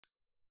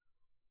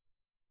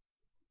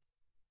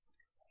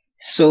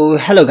So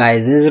hello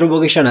guys, this is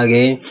Robocation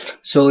again.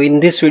 So in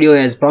this video,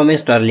 as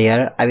promised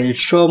earlier, I will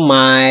show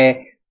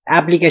my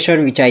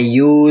application which I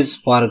use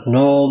for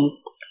gnome.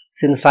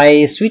 Since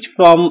I switched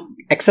from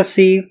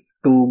XFC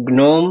to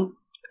gnome,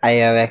 I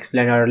have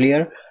explained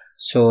earlier.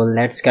 So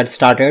let's get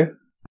started.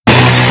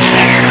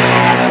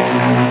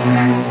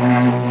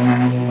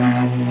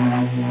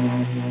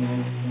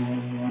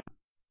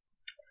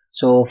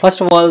 So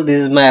first of all, this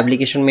is my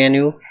application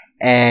menu,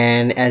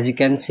 and as you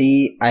can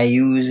see, I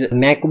use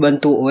Mac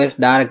Ubuntu OS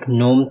Dark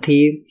gnome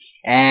theme.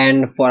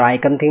 And for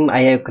icon theme,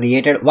 I have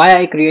created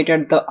I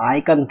created the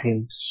icon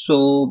theme.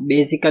 So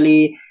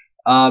basically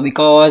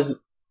because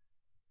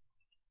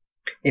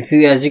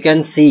as you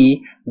can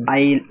see,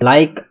 I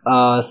like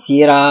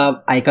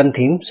Sierra icon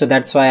theme, so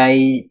that's why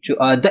I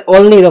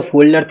only the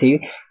folder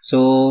theme.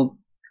 So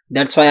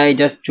that's why I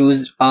just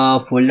choose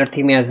a folder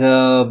theme as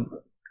a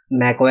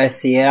macOS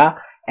Sierra,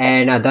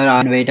 and other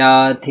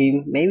Advaita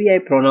theme. Maybe I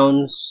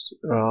pronounce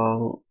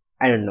wrong,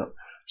 I don't know.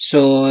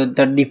 So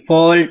the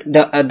default,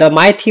 the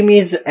my theme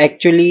is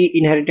actually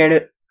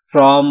inherited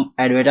from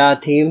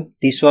Advaita theme,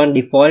 this one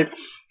default,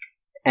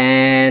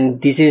 and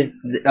this is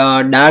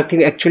dark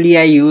theme. Actually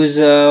I use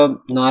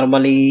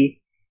normally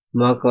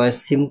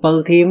macOS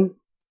simple theme.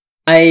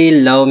 I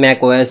love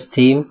macOS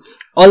theme,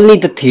 only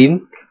the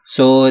theme.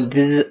 So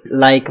this is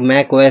like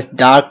macOS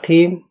dark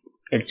theme.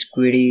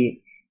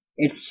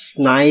 It's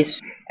nice,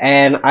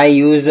 and I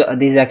use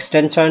this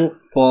extension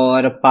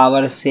for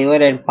power saver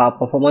and power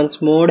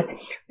performance mode.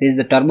 This is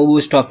the turbo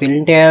boost of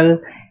Intel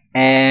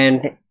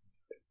and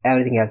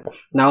everything else.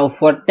 Now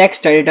for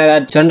text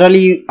editor,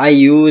 generally I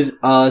use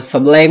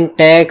Sublime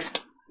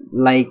Text,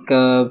 like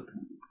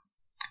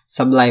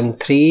Sublime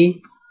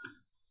 3.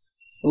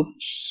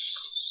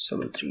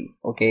 Sublime 3.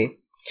 Okay,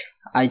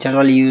 I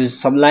generally use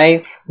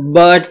Sublime,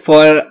 but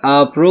for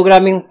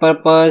programming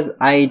purpose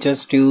I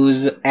just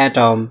use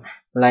Atom,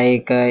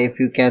 like if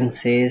you can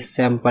say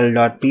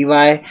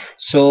sample.py.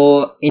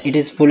 so it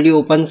is fully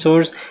open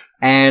source.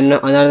 And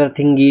another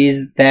thing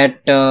is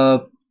that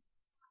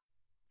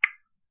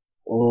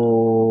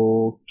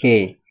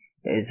okay,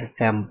 it's a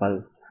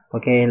sample.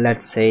 Okay,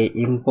 let's say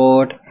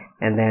import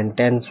and then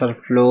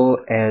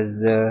TensorFlow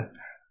as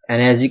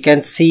and as you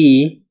can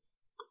see,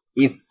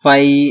 if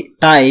I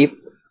type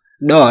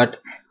dot,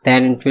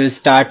 then it will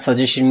start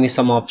suggesting me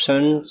some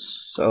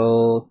options.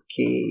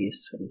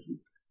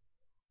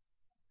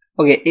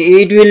 Okay,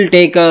 it will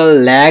take a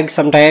lag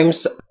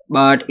sometimes,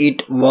 but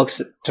it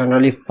works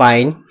generally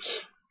fine.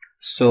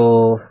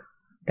 So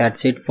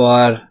that's it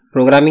for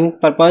programming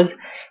purpose.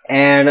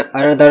 And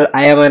another,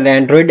 I am an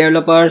Android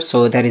developer,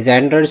 so there is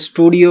Android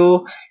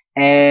Studio,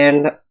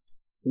 and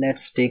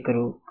let's take a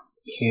look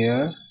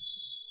here.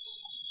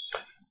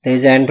 There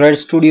is Android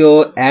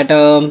Studio,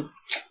 Atom,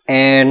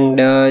 and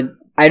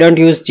I don't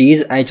use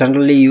G's. I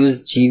generally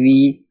use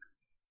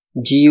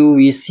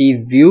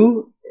GUVC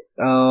View.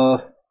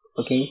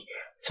 Okay,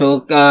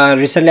 so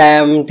recently I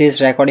am this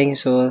recording,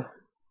 so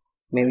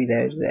maybe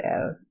there's the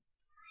error.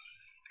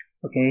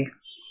 Okay,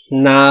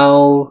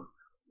 now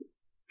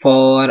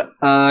for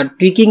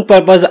tweaking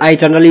purpose, I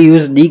generally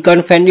use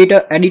dconf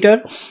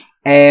editor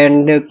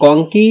and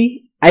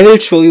Conky. I will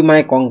show you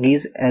my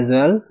Conkies as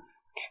well.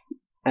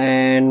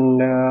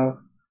 And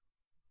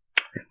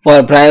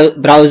for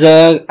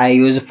browser I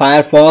use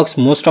Firefox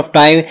most of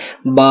time,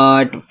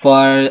 but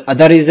for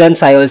other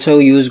reasons I also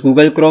use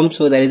Google Chrome,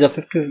 so there is a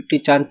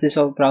 50-50 chances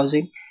of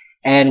browsing.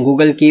 And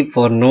Google Keep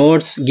for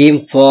notes,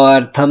 GIMP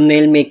for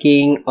thumbnail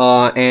making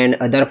and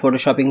other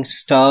photoshopping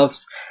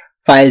stuffs,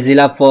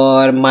 FileZilla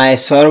for my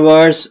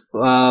servers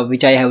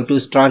which I have to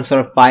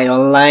transfer file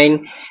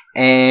online,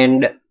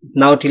 and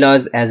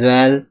Nautilus as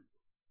well.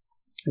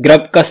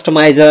 Grub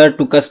customizer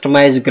to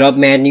customize grub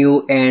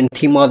menu and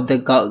theme of the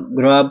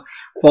grub,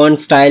 font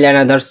style and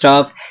other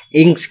stuff.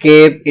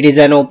 Inkscape, it is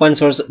an open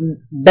source,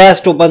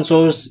 best open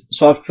source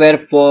software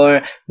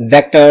for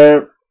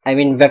vector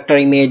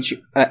image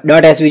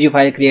 .svg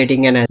file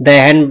creating. And the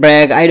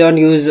Handbrake, I don't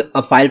use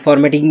a file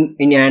formatting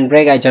in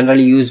Handbrake. I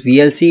generally use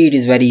VLC, it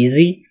is very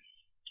easy.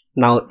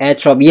 Now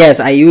Htop, yes,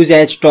 I use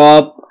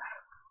Htop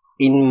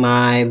in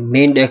my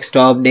main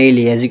desktop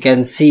daily. As you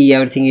can see,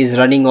 everything is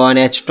running on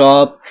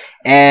Htop.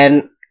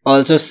 And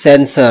also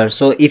sensor.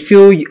 So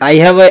I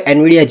have a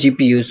NVIDIA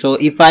GPU, so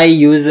if I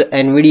use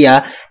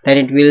NVIDIA, then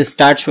it will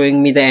start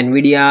showing me the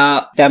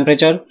NVIDIA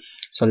temperature.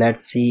 So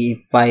let's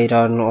see, if I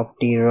run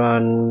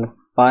OptiRun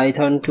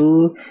Python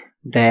 2,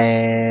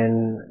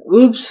 then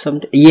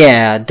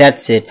yeah,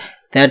 that's it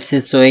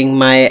showing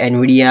my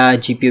NVIDIA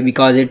GPU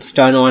because it's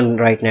turned on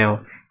right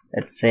now.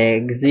 Let's say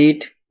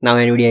exit. Now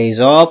NVIDIA is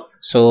off,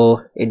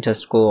 so it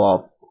just go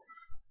off.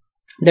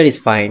 That is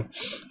fine.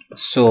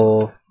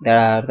 So there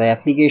are the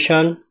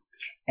application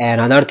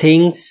and other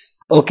things.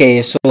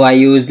 Okay, so I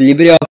use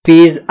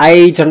LibreOffice.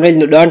 I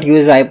generally don't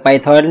use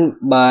Python,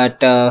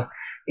 but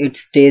it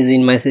stays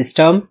in my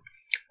system.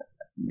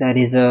 There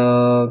is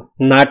a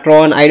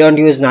Natron. I don't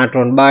use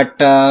Natron, but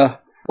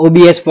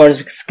OBS for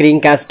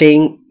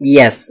screencasting.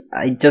 Yes,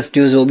 I just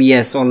use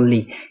OBS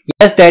only.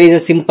 Yes, there is a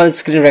simple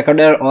screen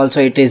recorder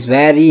also. It is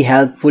very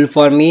helpful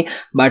for me,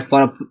 but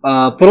for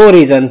pro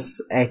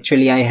reasons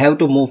actually I have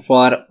to move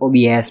for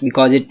OBS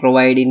because it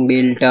provide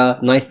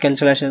inbuilt noise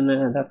cancellation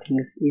and other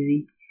things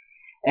easy.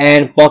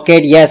 And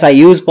Pocket, yes, I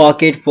use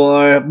Pocket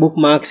for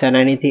bookmarks and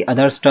anything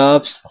other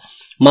stuffs.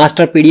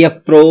 Master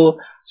PDF Pro.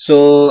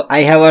 So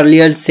I have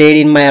earlier said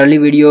in my early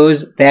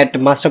videos that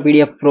Master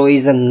PDF Pro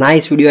is a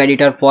nice video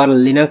editor for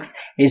Linux.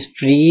 It is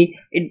free.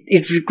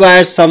 It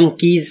requires some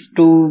keys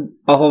to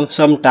perform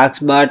some tasks,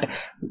 but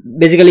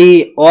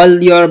basically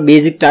all your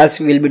basic tasks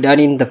will be done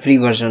in the free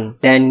version.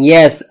 Then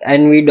yes,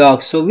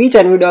 NVDoc. So which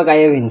NVDoc I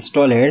have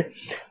installed?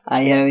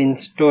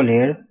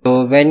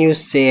 So when you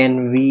say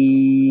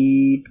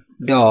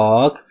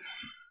NVDoc,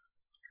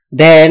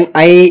 then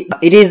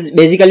it is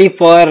basically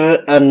for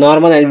a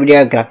normal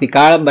NVIDIA graphic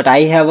card, but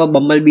I have a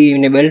Bumblebee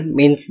enabled,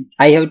 means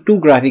I have two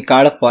graphic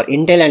card for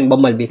Intel and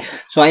Bumblebee,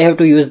 so I have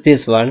to use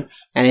this one.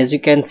 And as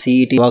you can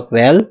see, it work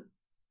well.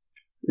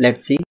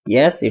 Let's see.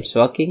 Yes, it's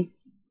working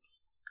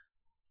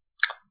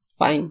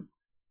fine.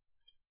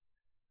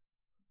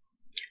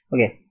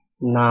 Okay,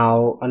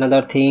 now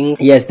another thing,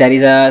 yes, there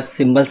is a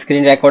symbol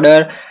screen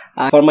recorder.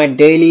 For my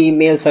daily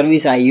email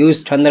service I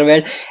use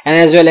Thunderbird, and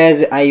as well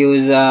as I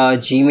use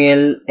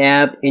Gmail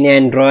app in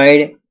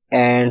Android,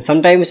 and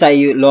sometimes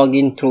I log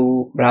in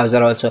through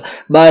browser also,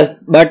 but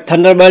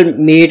Thunderbird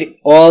made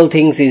all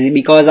things easy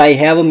because I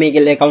have a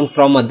mail account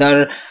from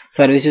other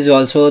services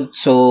also,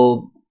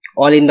 so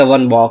all in the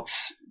one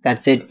box.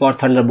 That's it for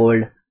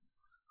Thunderbird.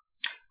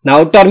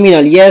 Now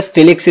terminal, yes,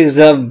 Tilix is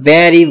a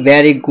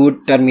very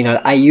good terminal.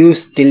 I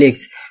use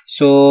Tilix.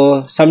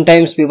 So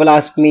sometimes people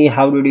ask me,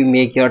 how did you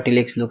make your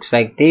Tilix looks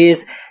like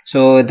this?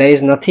 So there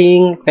is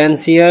nothing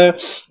fancier.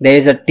 There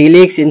is a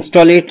Tilix,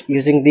 install it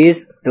using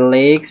this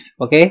Tilix.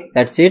 Okay,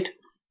 that's it.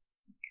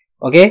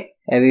 Okay,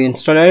 have you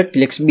installed it?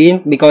 Tilix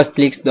bin, because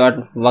Tilix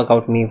don't work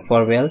out me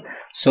for well.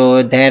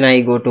 So then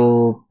I go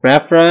to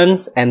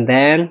preference, and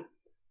then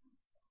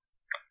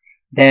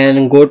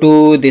go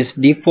to this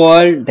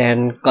default,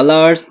 then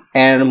colors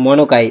and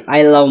Monokai.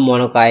 I love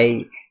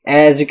Monokai.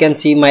 As you can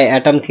see, my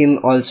atom theme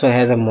also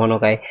has a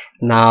Monokai.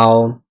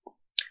 Now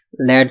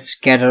let's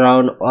get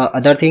around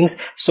other things.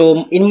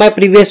 So in my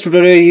previous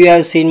tutorial you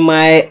have seen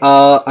my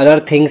other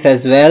things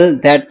as well,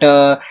 that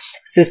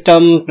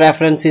system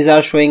preferences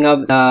are showing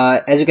up.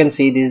 As you can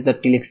see, this is the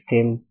Tilix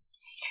theme.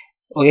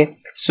 Okay,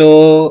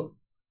 so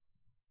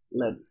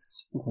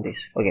let's do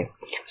this. Okay,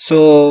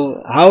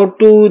 so how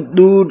to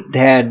do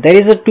that? There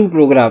is a two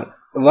program.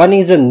 One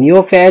is a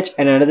NeoFetch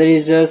and another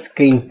is a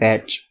Screen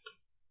Fetch.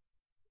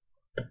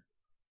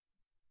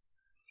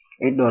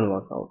 It don't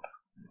work out.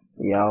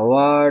 Yeah,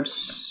 what's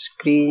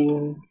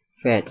Screen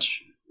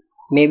Fetch?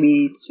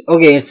 Maybe it's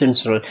okay, it's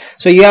installed.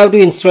 So you have to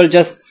install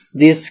just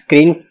this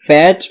Screen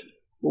Fetch.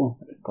 Oh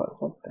my god,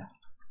 what the?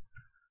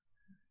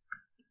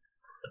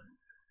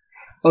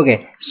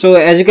 Okay, so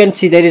as you can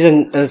see, there is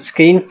a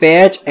Screen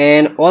Fetch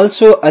and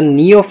also a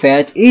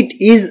NeoFetch. It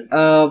is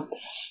a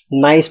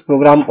nice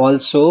program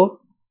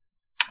also.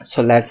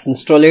 So let's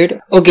install it.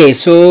 Okay,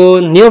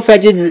 so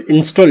NeoFetch is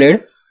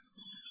installed.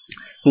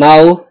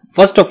 Now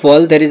first of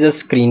all, there is a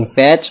Screen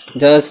Fetch.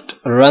 Just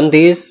run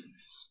this,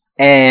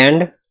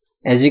 and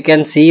as you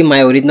can see,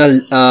 my original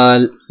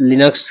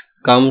Linux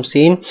comes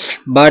in,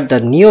 but the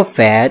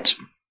NeoFetch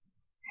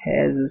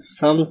has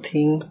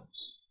something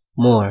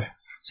more.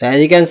 So as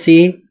you can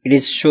see, it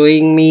is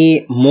showing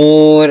me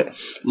more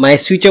my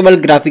switchable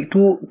graphic,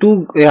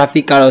 two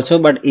graphic card also,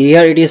 but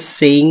here it is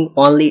saying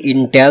only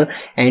Intel,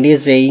 and it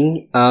is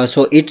saying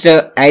so it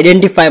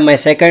identify my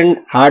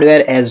second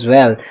hardware as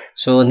well.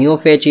 So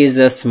NeoFetch is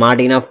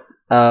smart enough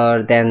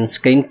than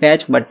Screen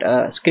Fetch, but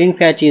Screen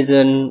Fetch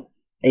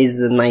is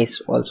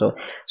nice also.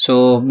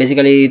 So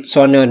basically it's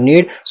on your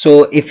need.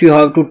 So if you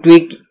have to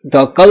tweak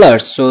the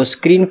colors, so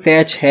Screen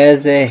Fetch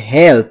has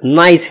a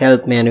nice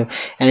help menu,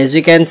 and as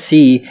you can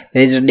see,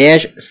 there is a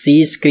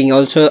 -C screen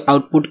also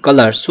output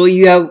color. So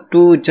you have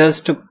to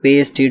just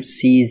paste it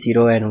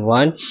C0 and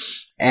 1,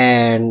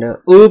 and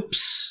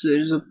oops,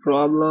 there is a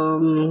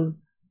problem.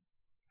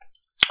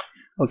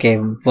 Okay,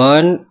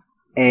 1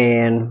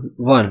 and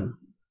 1.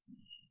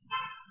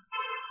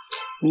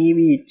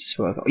 Maybe it's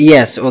work.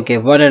 Yes, okay,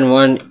 1 and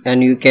 1,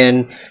 and you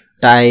can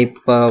type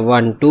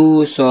 1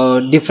 2. So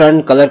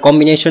different color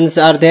combinations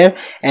are there,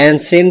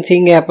 and same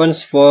thing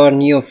happens for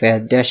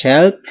NeoFetch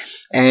 -help,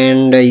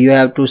 and you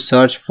have to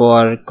search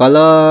for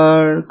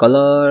color.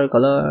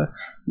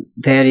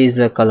 There is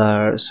a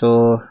color,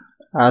 so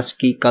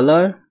ASCII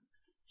color,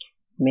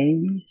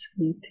 maybe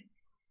something.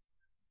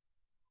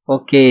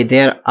 Okay,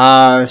 there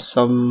are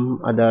some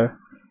other.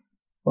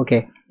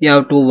 Okay, you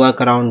have to work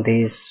around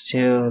this. So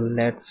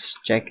let's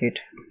check it.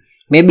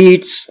 Maybe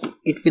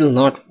it will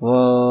not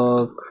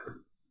work,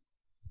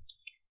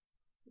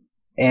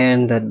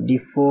 and the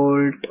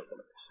default,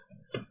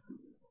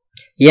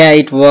 yeah,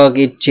 it worked.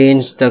 It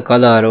changed the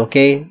color.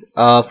 Okay,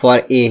 for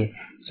A.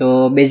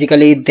 So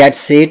basically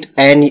that's it,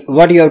 and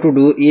what you have to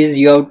do is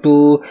you have to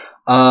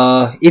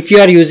if you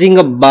are using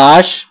a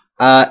bash,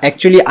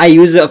 actually I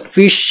use a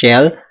fish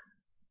shell,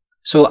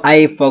 so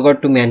I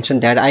forgot to mention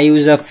that I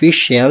use a fish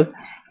shell.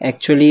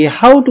 Actually,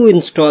 how to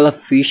install a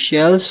fish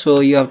shell?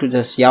 So you have to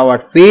just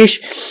yaward fish,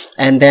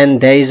 and then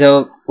there is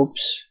a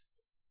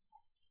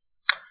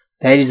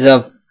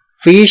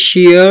fish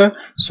here.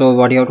 So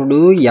what you have to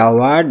do,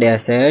 yaward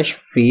dash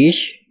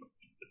fish,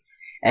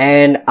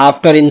 and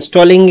after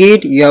installing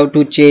it you have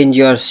to change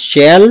your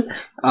shell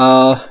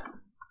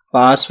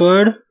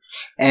password,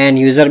 and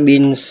user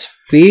means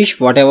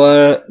fish,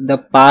 whatever the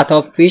path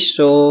of fish.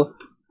 So,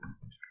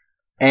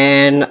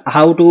 and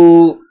how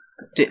to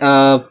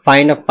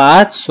find a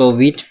path, so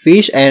with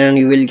fish, and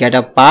you will get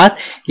a path.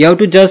 You have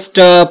to just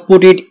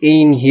put it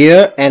in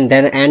here and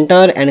then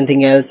enter.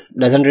 Anything else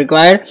doesn't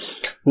require.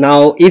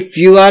 Now if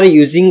you are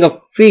using a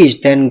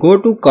fish, then go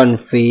to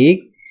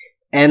config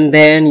and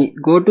then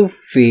go to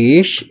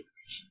fish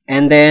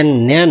and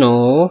then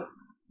nano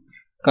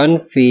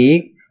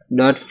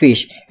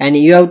config.fish, and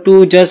you have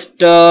to just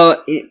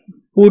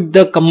put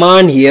the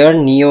command here,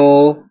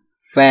 neo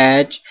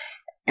fetch,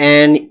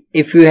 and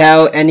if you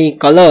have any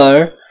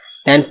color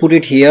then put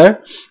it here,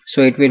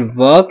 so it will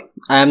work.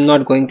 I am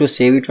not going to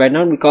save it right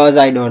now because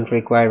I don't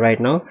require right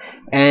now.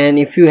 And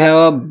if you have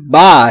a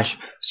bash,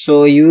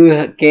 so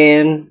you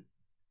can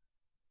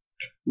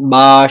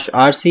bash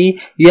rc,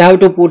 you have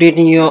to put it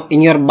in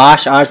your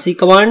bash rc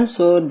command.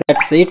 So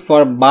that's it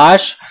for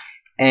bash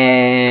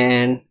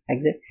and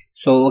exit.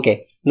 So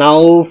okay,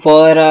 now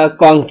for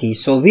Conky.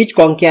 So which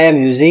Conky I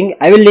am using,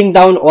 I will link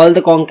down all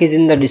the Conkys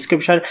in the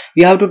description.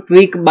 You have to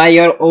tweak by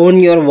your own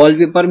your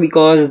wallpaper,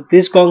 because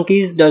this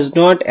Conkys does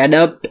not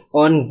adapt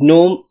on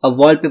GNOME a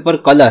wallpaper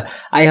color.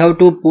 I have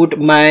to put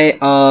my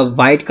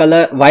white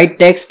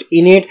text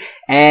in it,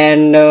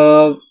 and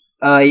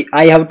I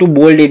have to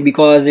bold it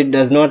because it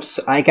does not,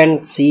 I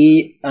can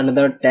see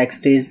another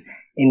text is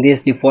in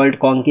this default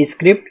Conky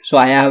script, so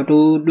I have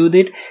to do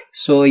that.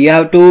 So you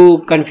have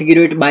to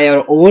configure it by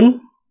your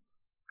own.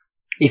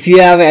 If you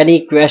have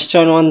any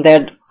question on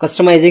that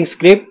customizing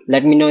script,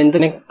 let me know in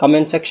the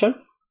comment section.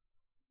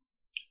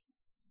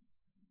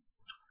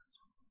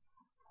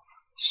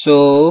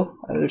 So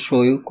I will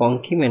show you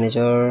Conky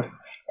manager,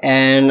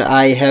 and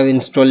I have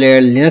installed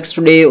Linux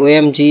Today,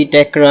 OMG,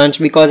 TechCrunch,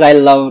 because I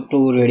love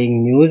to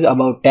reading news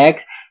about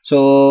tech.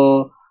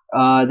 So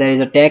there is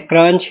a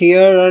TechCrunch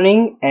here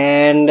running,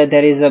 and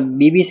there is a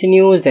BBC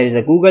News, there is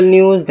a Google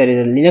News, there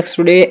is a Linux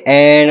Today,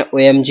 and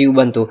OMG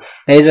Ubuntu.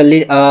 There is a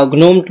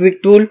GNOME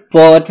tweak tool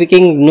for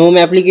tweaking GNOME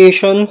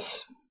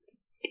applications,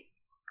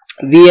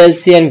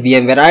 Vlc and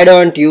Vmware. I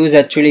don't use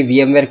actually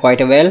Vmware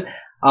quite well,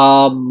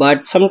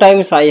 but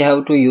sometimes I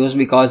have to use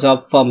because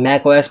of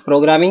Mac OS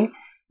programming.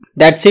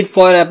 That's it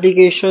for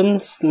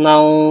applications.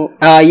 Now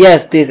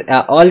yes, this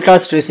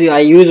allcast receiver, I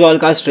use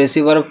allcast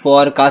receiver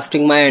for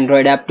casting my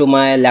Android app to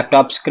my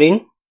laptop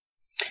screen.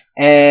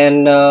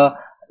 And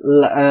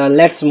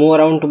let's move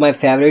around to my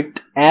favorite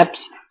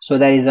apps. So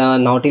there is a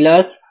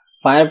Nautilus,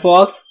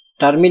 Firefox,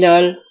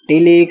 Terminal,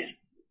 Telix.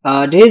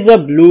 There is a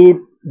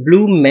Blue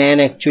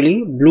Man.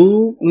 Actually,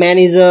 Blue Man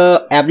is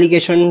a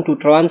application to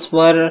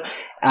transfer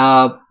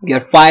your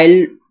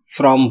file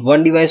from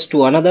one device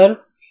to another.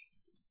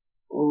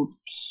 Oops.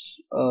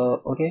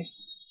 Okay,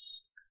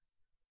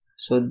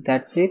 so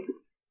that's it,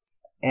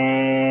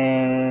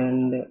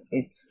 and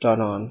it's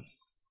turned on.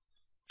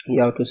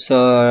 You have to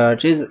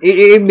search.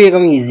 It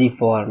become easy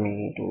for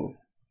me to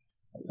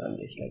learn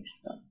this like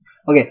stuff.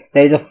 Okay,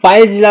 there is a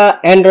FileZilla,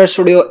 Android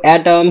Studio,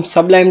 Atom,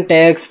 Sublime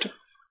Text,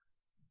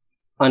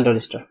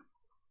 Unregister,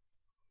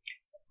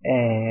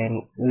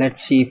 and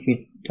let's see if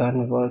it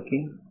done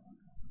working.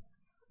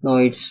 No,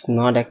 it's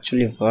not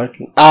actually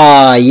working.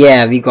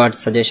 Yeah, we got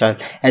suggestion.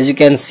 As you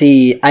can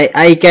see,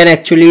 I can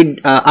actually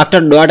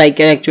after dot I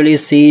can actually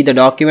see the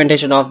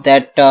documentation of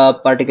that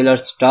particular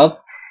stuff,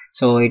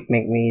 so it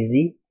make me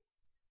easy.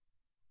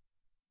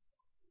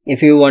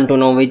 If you want to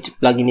know which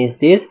plugin is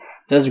this,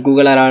 just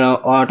Google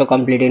around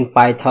autocomplete in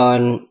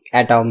Python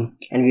Atom,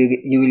 and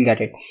you will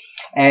get it.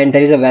 And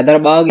there is a weather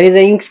bug. There is a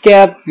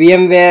Inkscape,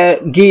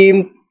 VMware,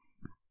 GIMP.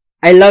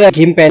 I love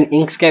GIMP and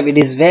Inkscape. It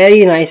is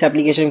very nice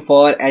application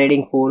for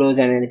editing photos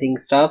and anything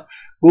stuff.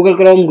 Google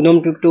Chrome,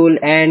 GNOME tweak tool,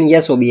 and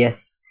yes,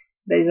 OBS.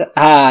 There is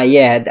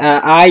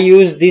I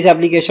use this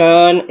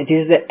application. It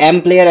is the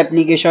M Player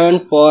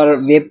application for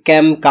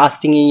webcam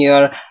casting in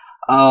your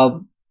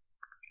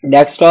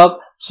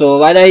desktop. So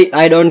why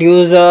I don't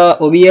use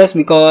OBS,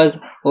 because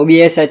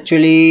OBS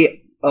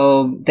actually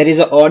there is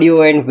a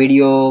audio and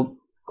video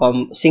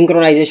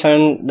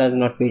synchronization does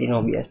not fit in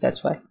OBS.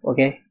 That's why.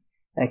 Okay.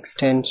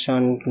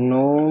 Extension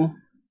GNOME.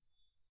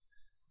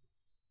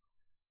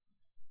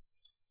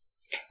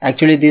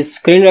 Actually this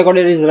screen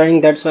recorder is running,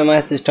 that's why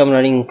my system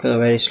running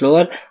very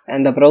slower,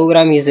 and the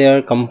program is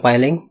here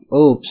compiling.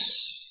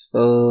 Oops.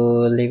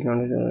 So leave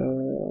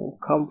on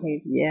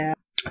complete. Yeah,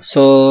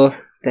 so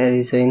there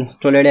is an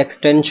installed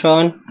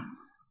extension,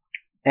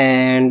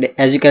 and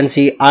as you can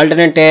see,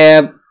 alternate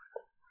tab,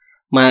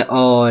 my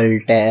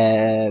alt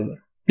tab.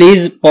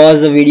 Please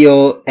pause the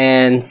video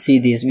and see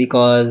this,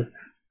 because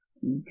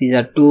These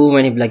are too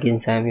many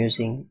plugins I am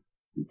using.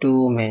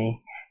 Too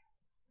many.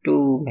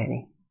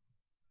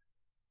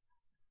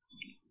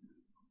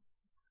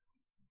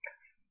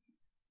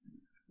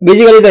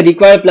 Basically, the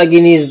required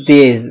plugin is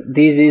this.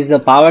 This is the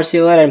power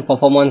saver and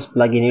performance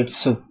plugin.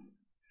 It's a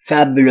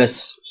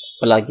fabulous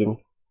plugin.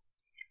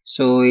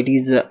 So it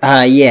is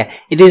yeah,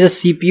 it is a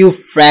CPU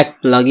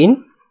frac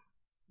plugin.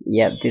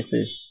 Yeah, this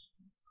is.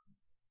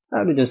 I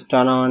have to just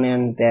turn on,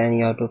 and then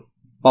you have to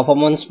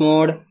performance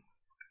mode,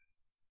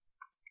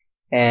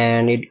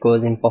 and it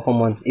goes in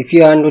performance. If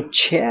you want to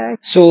check,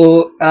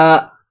 so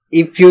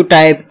if you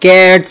type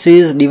cat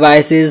sys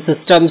devices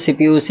system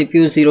CPU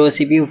 0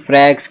 CPU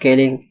frac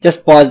scaling,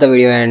 just pause the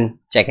video and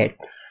check it,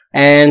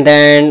 and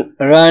then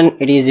run.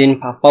 It is in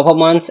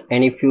performance,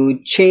 and if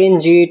you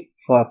change it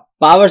for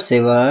power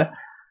saver,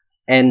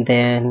 and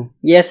then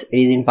yes, it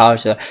is in power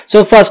saver.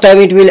 So first time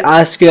it will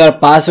ask your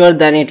password,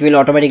 then it will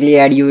automatically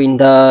add you in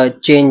the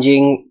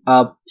changing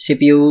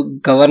CPU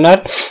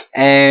governor,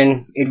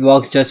 and it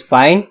works just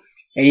fine.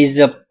 It is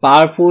a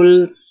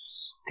powerful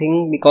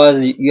thing because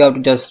you have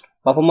to just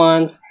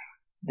performance,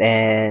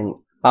 then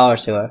power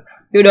saver.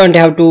 You don't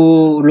have to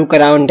look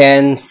around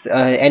and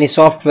any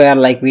software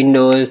like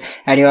Windows,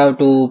 and you have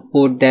to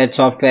put that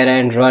software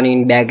and run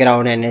in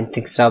background and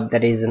anything stuff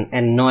that is an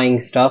annoying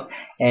stuff,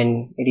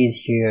 and it is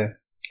here.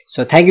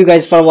 So thank you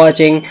guys for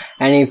watching,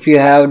 and if you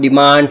have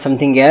demand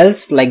something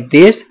else like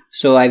this,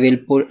 so I will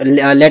put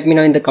let me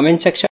know in the comment section.